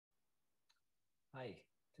Hi,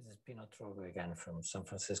 this is Pino Trogo again from San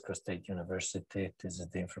Francisco State University. This is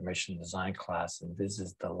the information design class, and this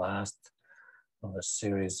is the last of a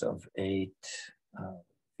series of 8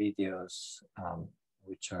 videos,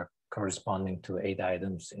 which are corresponding to 8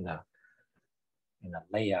 items in a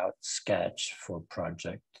layout sketch for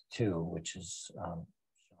project 2, which is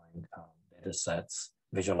showing data sets,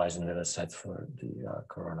 visualizing data sets for the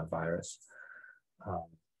coronavirus.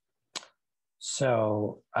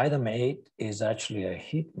 So item 8 is actually a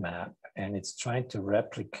heat map, and it's trying to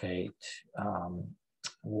replicate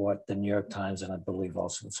what the New York Times and I believe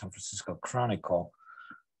also the San Francisco Chronicle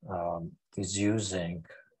is using,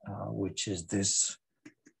 which is this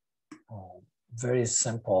very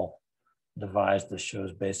simple device that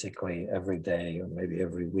shows basically every day or maybe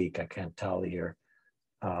every week, I can't tell here.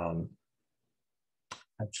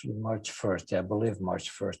 Actually, March 1st, yeah, I believe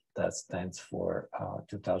March 1st, that stands for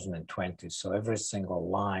 2020. So every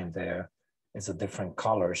single line there is a different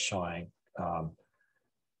color showing,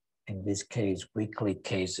 in this case, weekly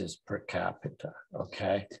cases per capita,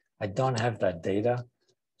 okay? I don't have that data,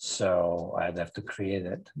 so I'd have to create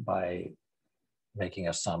it by making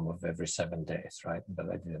a sum of every 7 days, right?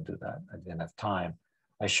 But I didn't do that. I didn't have time.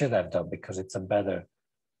 I should have though, because it's a better,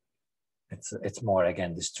 it's more,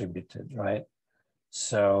 again, distributed, right?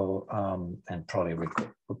 So, and probably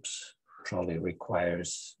requires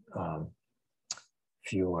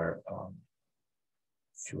fewer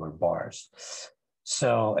bars.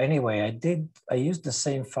 So anyway, I used the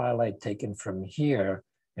same file I'd taken from here,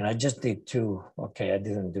 and I just did 2. Okay, I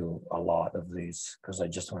didn't do a lot of these because I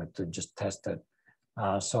just wanted to just test it.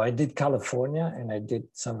 So I did California and I did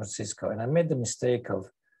San Francisco, and I made the mistake of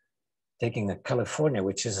taking a California,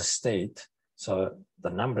 which is a state, so the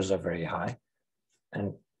numbers are very high,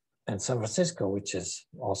 and San Francisco, which is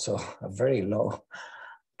also a very low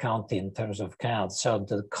county in terms of count. So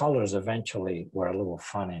the colors eventually were a little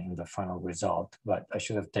funny in the final result, but I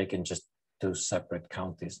should have taken just 2 separate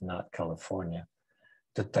counties, not California,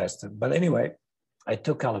 to test it. But anyway, I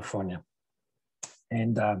took California.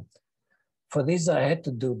 And for this, I had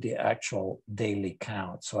to do the actual daily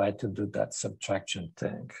count. So I had to do that subtraction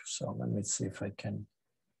thing. So let me see if I can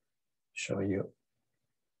show you.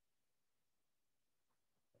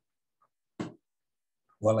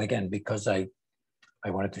 Well, again, because I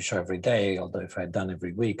wanted to show every day, although if I had done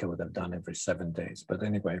every week, I would have done every 7 days. But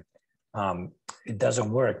anyway, it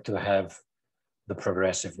doesn't work to have the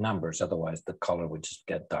progressive numbers. Otherwise, the color would just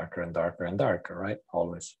get darker and darker and darker, right?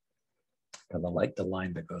 Always. Kind of like the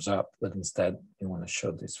line that goes up, but instead you want to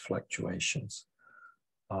show these fluctuations.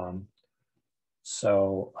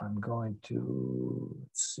 So I'm going to,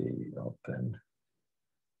 let's see, open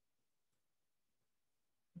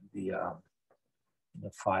the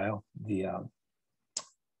file.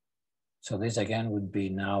 So this again would be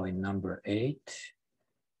now in number 8,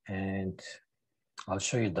 and I'll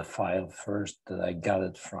show you the file first that I got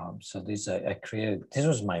it from. So this I created, this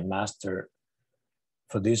was my master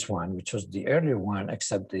for this one, which was the earlier one,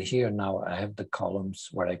 except that here now I have the columns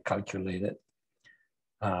where I calculated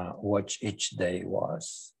what each day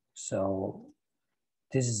was. So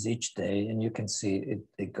this is each day, and you can see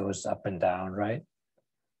it goes up and down, right?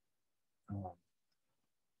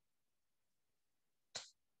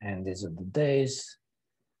 And these are the days.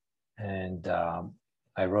 And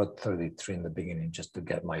I wrote 33 in the beginning just to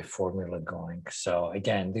get my formula going. So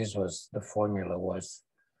again, this was, the formula was,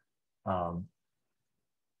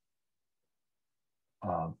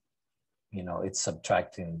 you know, it's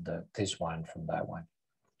subtracting this one from that one.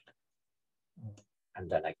 And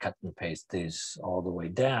then I cut and paste this all the way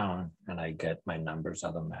down and I get my numbers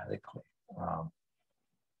automatically.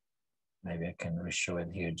 Maybe I can re-show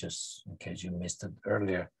it here just in case you missed it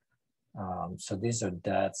earlier. So these are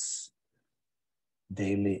deaths,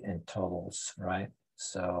 daily and totals, right?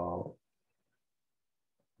 So,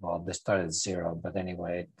 well, they start at 0, but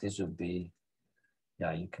anyway, this would be,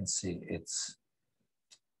 yeah, you can see it's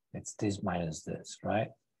this minus this,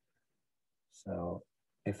 right? So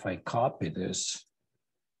if I copy this,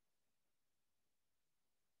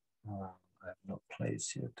 I have no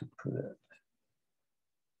place here to put it.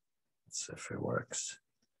 Let's see if it works.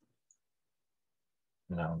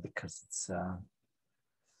 No, because it's, I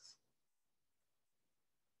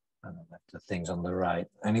don't know, the things on the right.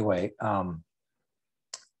 Anyway, let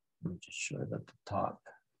me just show it at the top.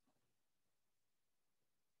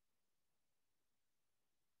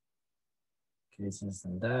 Cases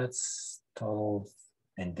and deaths, totals,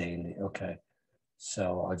 and daily. Okay,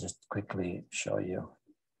 so I'll just quickly show you.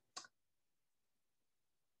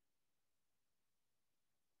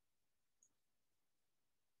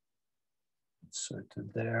 Insert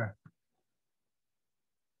it there.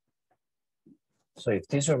 So if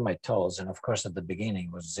these were my totals, and of course at the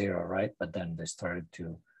beginning was 0, right? But then they started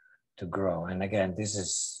to grow. And again, this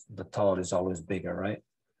is, the total is always bigger, right?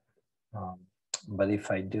 But if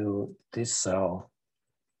I do this cell,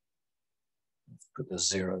 let's put a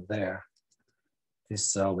 0 there.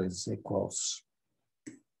 This cell is equals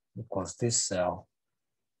this cell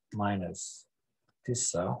minus this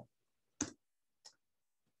cell.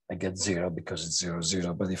 I get 0 because it's 0,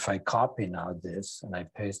 0. But if I copy now this and I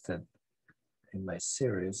paste it in my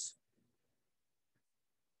series,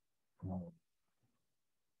 I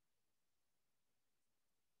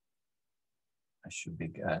should be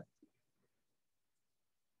good.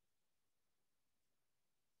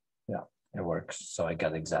 Yeah, it works. So I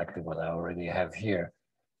got exactly what I already have here.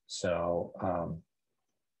 So,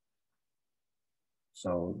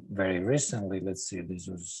 so very recently, let's see, this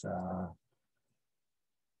was,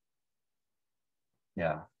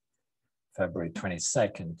 yeah, February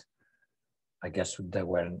 22nd. I guess there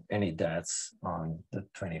weren't any deaths on the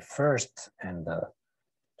 21st and the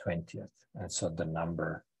 20th. And so the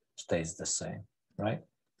number stays the same, right?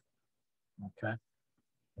 Okay.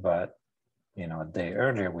 But, you know, a day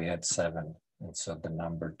earlier we had 7. And so the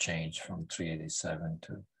number changed from 387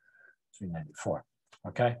 to 394.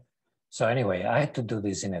 Okay. So anyway, I had to do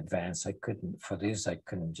this in advance. I couldn't, for this, I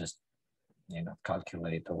couldn't just, you know,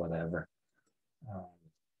 calculate or whatever.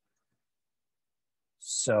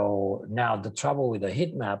 So now the trouble with the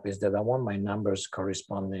heat map is that I want my numbers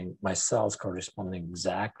corresponding, my cells corresponding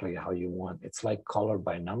exactly how you want. It's like color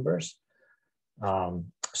by numbers.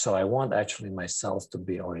 So I want actually my cells to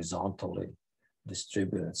be horizontally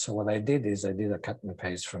distributed. So what I did is I did a cut and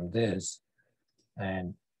paste from this,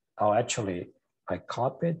 and I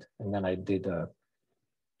copied and then I did a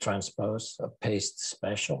transpose, a paste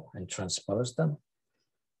special and transpose them.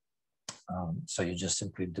 So you just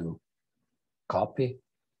simply do copy,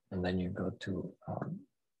 and then you go to,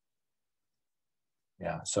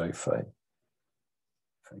 yeah, so if I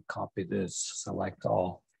copy this, select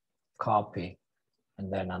all, copy,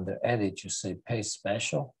 and then under edit, you say paste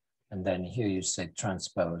special, and then here you say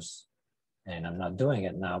transpose. And I'm not doing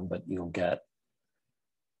it now, but you'll get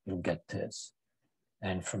this.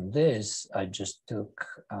 And from this, I just took,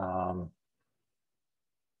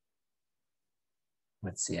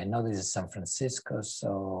 let's see, I know this is San Francisco,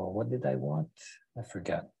 so what did I want? I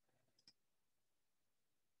forgot.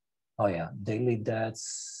 Oh yeah, daily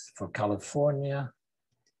deaths for California.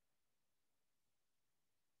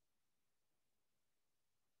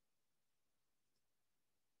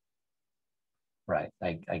 Right,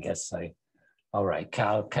 I guess all right,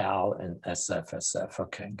 Cal, and SF.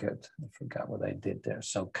 Okay, good. I forgot what I did there.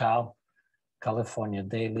 So California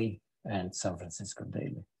daily, and San Francisco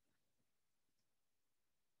daily.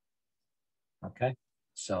 Okay,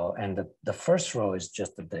 so, and the first row is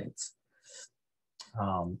just the dates.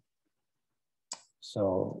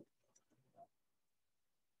 So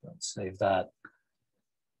let's save that.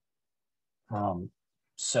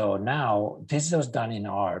 So now this was done in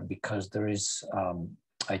R because there is,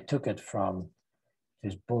 I took it from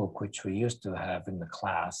this book, which we used to have in the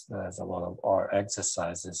class. There's a lot of R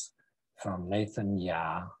exercises from Nathan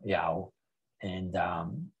Yao.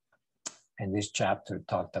 And this chapter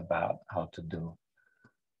talked about how to do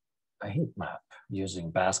a heat map using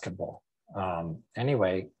basketball.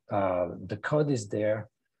 Anyway, the code is there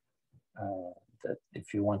that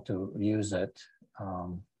if you want to use it,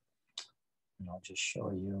 and I'll just show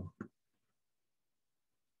you.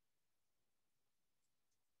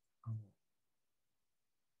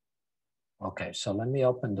 Okay, so let me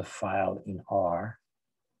open the file in R.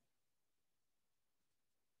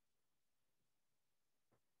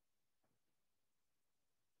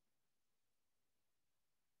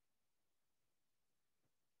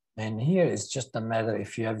 And here it's just a matter,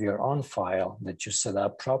 if you have your own file that you set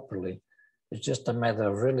up properly, it's just a matter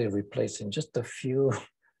of really replacing just a few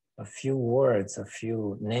words, a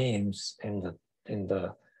few names in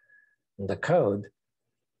the code,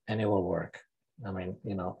 and it will work. I mean,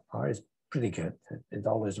 you know, R is pretty good. It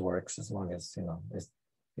always works as long as, you know,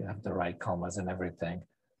 you have the right commas and everything.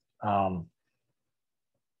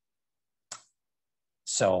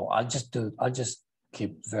 So I'll just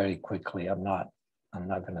keep very quickly. I'm not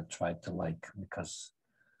gonna try to like, because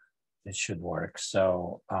it should work.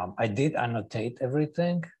 So I did annotate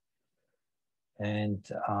everything, and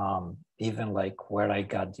even like where I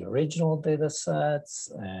got the original data sets.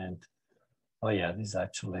 And oh yeah, this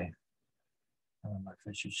actually, I don't know if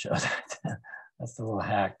I should show that. That's a little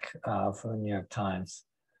hack for the New York Times.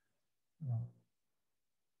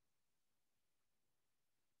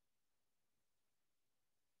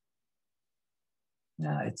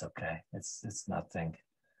 No, it's okay. It's nothing.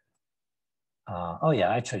 Oh yeah,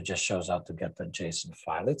 actually it just shows how to get the JSON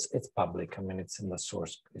file. It's public. I mean, it's in the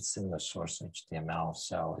source HTML.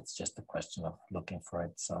 So it's just a question of looking for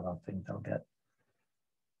it. So I don't think they'll get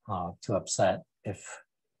too upset if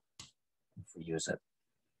we use it,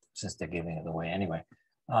 since they're giving it away anyway.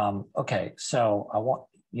 Okay, so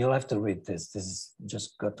you'll have to read this. This is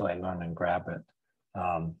just go to iLearn and grab it.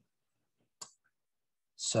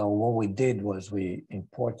 So what we did was we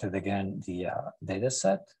imported again the data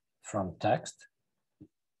set from text,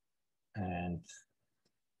 and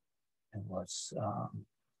it was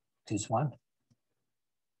this one.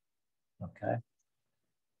 Okay.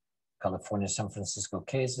 California, San Francisco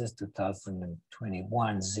cases,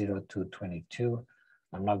 2021, 0222.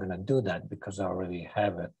 I'm not gonna do that because I already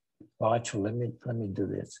have it. Well, actually, let me do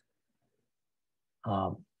this.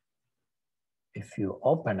 If you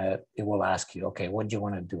open it, it will ask you, okay, what do you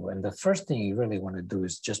wanna do? And the first thing you really wanna do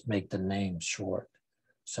is just make the name short.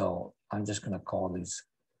 So I'm just gonna call these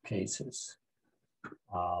cases.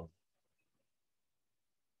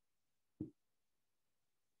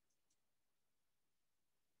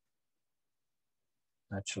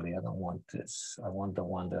 Actually, I don't want this. I want the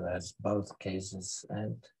one that has both cases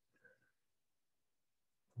and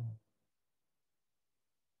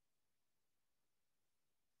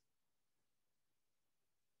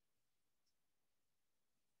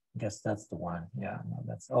I guess that's the one. Yeah, no,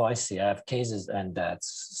 that's, oh, I see. I have cases and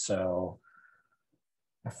that's, so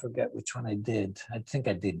I forget which one I did. I think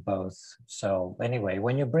I did both. So anyway,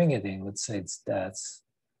 when you bring it in, let's say it's that's,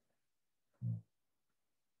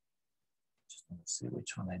 just want to see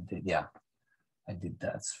which one I did. Yeah, I did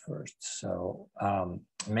that's first. So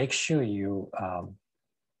make sure you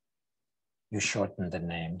you shorten the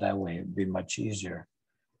name. That way it'd be much easier.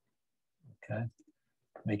 Okay.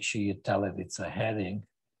 Make sure you tell it it's a heading.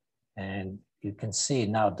 And you can see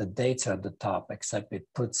now the dates are at the top, except it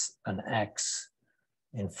puts an X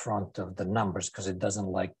in front of the numbers because it doesn't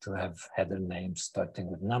like to have header names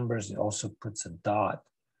starting with numbers. It also puts a dot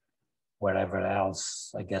wherever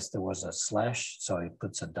else. I guess there was a slash, so it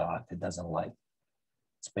puts a dot. It doesn't like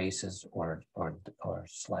spaces or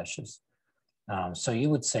slashes. So you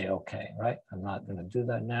would say, okay, right? I'm not going to do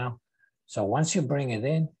that now. So once you bring it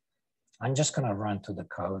in, I'm just going to run to the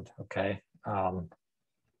code, okay?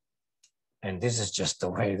 And this is just the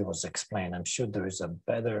way it was explained. I'm sure there is a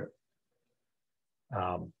better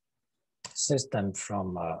system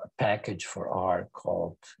from a package for R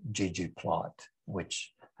called ggplot,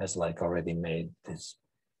 which has like already made these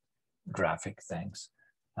graphic things.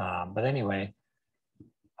 But anyway,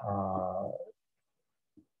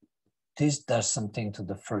 this does something to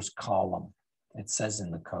the first column. It says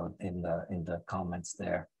in the code, in the comments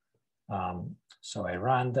there. So I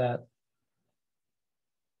run that.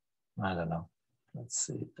 I don't know. Let's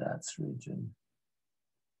see, that's region.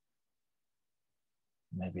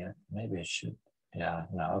 Maybe I should. Yeah,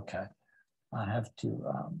 no, okay. I have to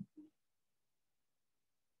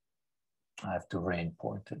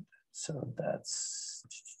re-import it. So that's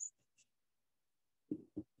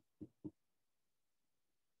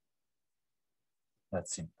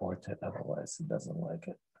imported, otherwise it doesn't like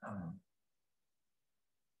it.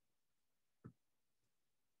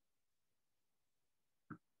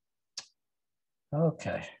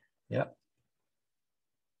 Okay, yep.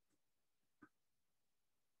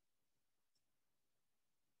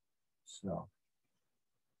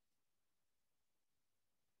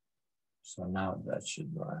 So now that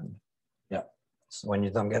should run. Yeah. So when you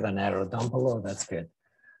don't get an error down below, that's good.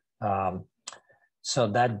 So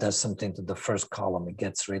that does something to the first column. It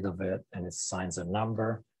gets rid of it and it assigns a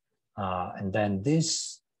number. And then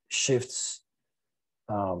this shifts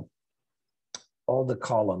all the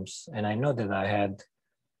columns. And I know that I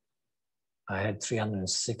had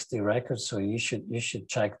 360 records. So you should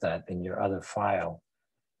check that in your other file.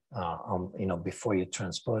 You know, before you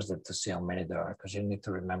transpose it to see how many there are, because you need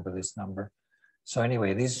to remember this number. So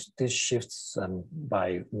anyway, this shifts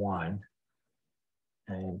by 1,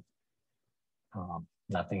 and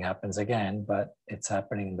nothing happens again, but it's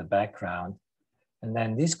happening in the background. And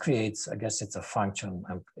then this creates, I guess it's a function,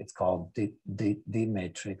 it's called D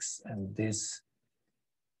matrix, and this,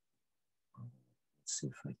 let's see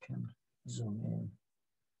if I can zoom in.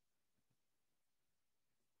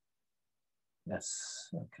 Yes,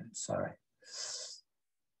 okay, sorry. It's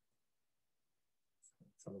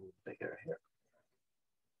a little bigger here.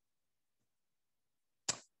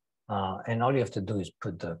 And all you have to do is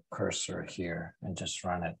put the cursor here and just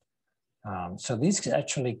run it. So this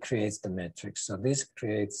actually creates the matrix. So this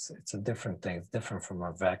creates, it's a different thing. It's different from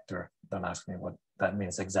a vector. Don't ask me what that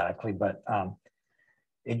means exactly, but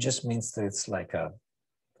it just means that it's like a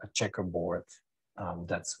checkerboard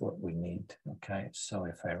That's what we need. Okay, so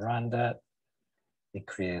if I run that, it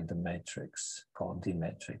created the matrix called D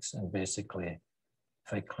matrix. And basically,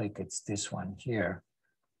 if I click, it's this one here.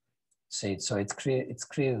 See, so it's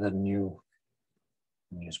created a new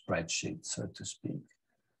spreadsheet, so to speak.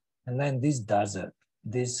 And then this does it.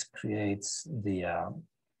 This creates the,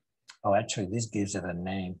 oh, actually, this gives it a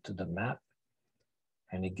name to the map,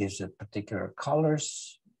 and it gives it particular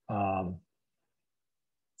colors. So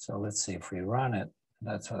let's see if we run it,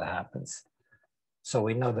 that's what happens. So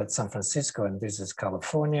we know that San Francisco and this is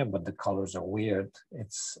California, but the colors are weird.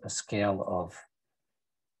 It's a scale of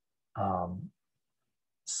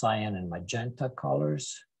cyan and magenta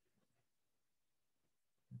colors.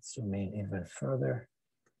 Let's zoom in even further.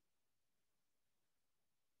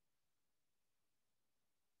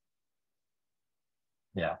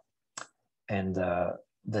 Yeah, and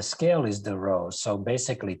the scale is the row. So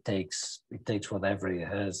basically it takes whatever it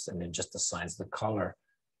has and it just assigns the color.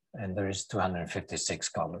 And there is 256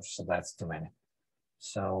 colors, so that's too many.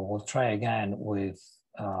 So we'll try again with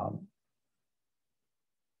a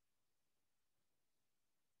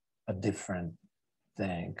different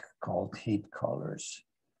thing called heat colors.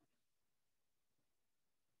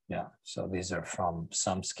 Yeah, so these are from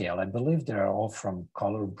some scale. I believe they're all from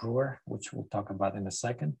Color Brewer, which we'll talk about in a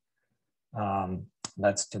second.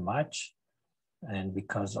 That's too much. And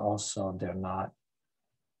because also they're not,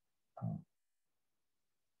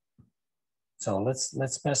 so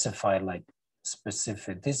let's specify like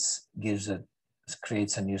specific, this gives it,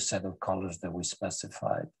 creates a new set of colors that we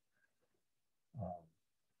specified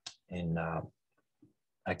in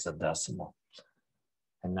hexadecimal.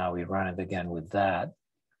 And now we run it again with that.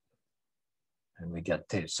 And we get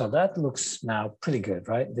this. So that looks now pretty good,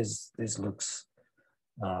 right? This looks,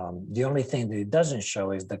 the only thing that it doesn't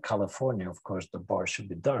show is the California. Of course, the bar should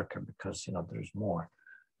be darker because, you know, there's more.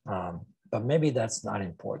 But maybe that's not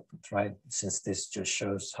important, right? Since this just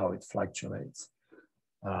shows how it fluctuates.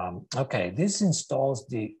 Okay, this installs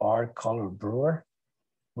the R Color Brewer,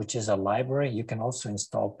 which is a library. You can also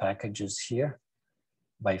install packages here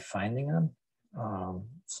by finding them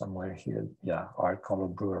somewhere here. Yeah, R Color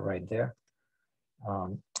Brewer right there.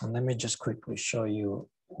 And let me just quickly show you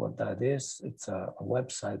what that is. It's a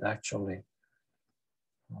website actually.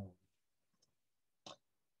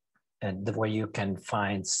 And where you can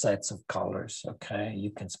find sets of colors, okay?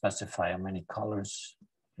 You can specify how many colors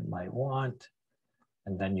you might want,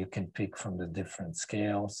 and then you can pick from the different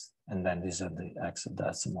scales, and then these are the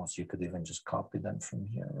hexadecimals. You could even just copy them from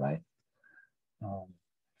here, right?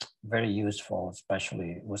 Very useful,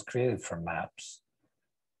 especially, it was created for maps.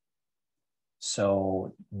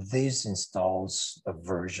 So this installs a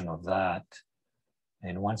version of that.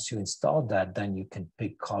 And once you install that, then you can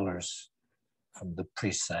pick colors from the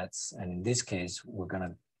presets. And in this case, we're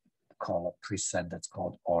gonna call a preset that's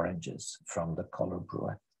called oranges from the Color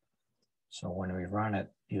Brewer. So when we run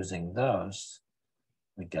it using those,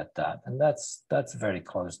 we get that. And that's very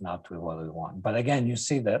close now to what we want. But again, you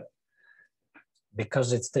see that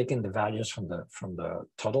because it's taking the values from the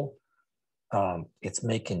total, it's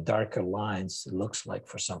making darker lines, it looks like,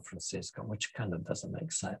 for San Francisco, which kind of doesn't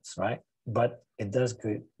make sense, right? But it does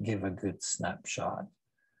give a good snapshot.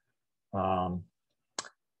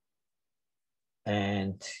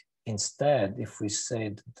 And instead, if we say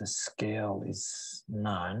that the scale is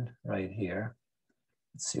none right here,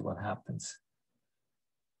 let's see what happens.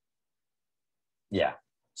 Yeah,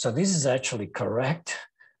 so this is actually correct.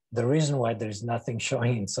 The reason why there's nothing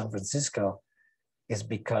showing in San Francisco is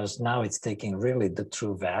because now it's taking really the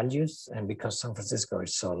true values, and because San Francisco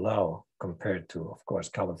is so low compared to, of course,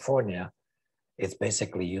 California, it's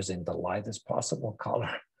basically using the lightest possible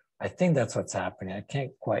color. I think that's what's happening. I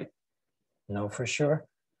can't quite know for sure.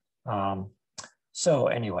 So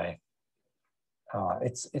anyway,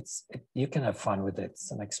 you can have fun with it.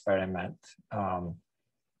 It's an experiment, and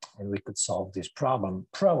we could solve this problem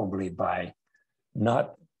probably by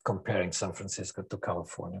not comparing San Francisco to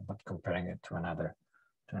California, but comparing it to another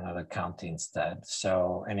county instead.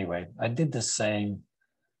 So anyway, I did the same.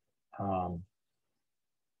 In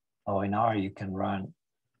R, you can run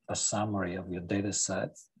a summary of your data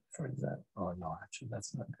set, for example. Oh no, actually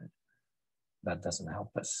that's not good. That doesn't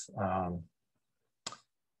help us.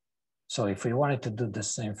 So if we wanted to do the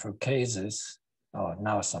same for cases,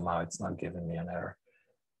 now somehow it's not giving me an error.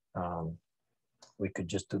 We could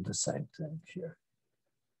just do the same thing here.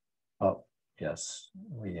 Oh, yes,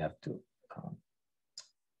 we have to.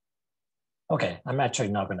 Okay, I'm actually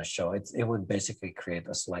not going to show it. It would basically create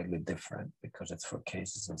a slightly different, because it's for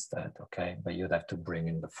cases instead, okay? But you'd have to bring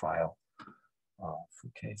in the file for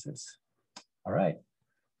cases. All right,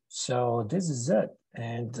 So this is it.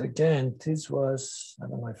 And again, this was, I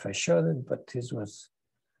don't know if I showed it, but this was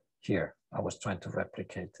here. I was trying to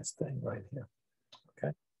replicate this thing right here.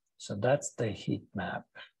 Okay. So that's the heat map.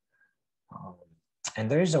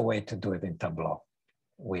 And there is a way to do it in Tableau.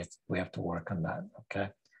 We have to work on that. Okay.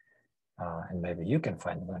 And maybe you can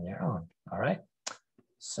find it on your own. All right.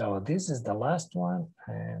 So this is the last one.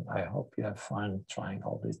 And I hope you have fun trying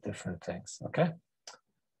all these different things. Okay.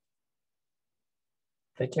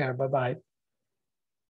 Take care. Bye-bye.